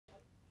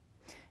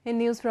In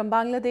news from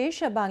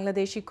Bangladesh, a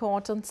Bangladeshi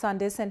court on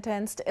Sunday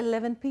sentenced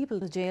 11 people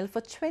to jail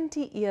for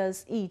 20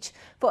 years each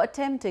for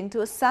attempting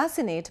to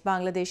assassinate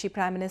Bangladeshi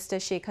Prime Minister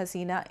Sheikh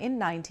Hasina in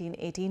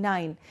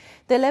 1989.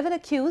 The 11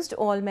 accused,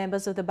 all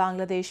members of the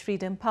Bangladesh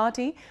Freedom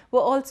Party, were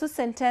also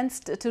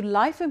sentenced to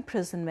life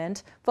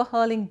imprisonment for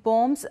hurling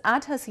bombs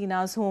at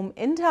Hasina's home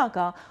in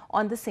Dhaka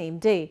on the same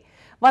day.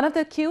 One of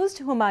the accused,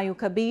 Humayun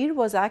Kabir,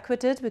 was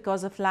acquitted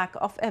because of lack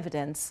of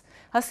evidence.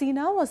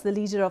 Hasina was the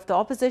leader of the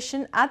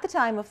opposition at the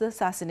time of the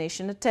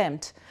assassination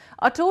attempt.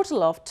 A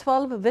total of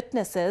 12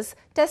 witnesses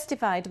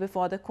testified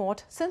before the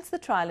court since the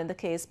trial in the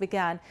case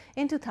began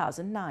in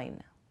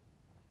 2009.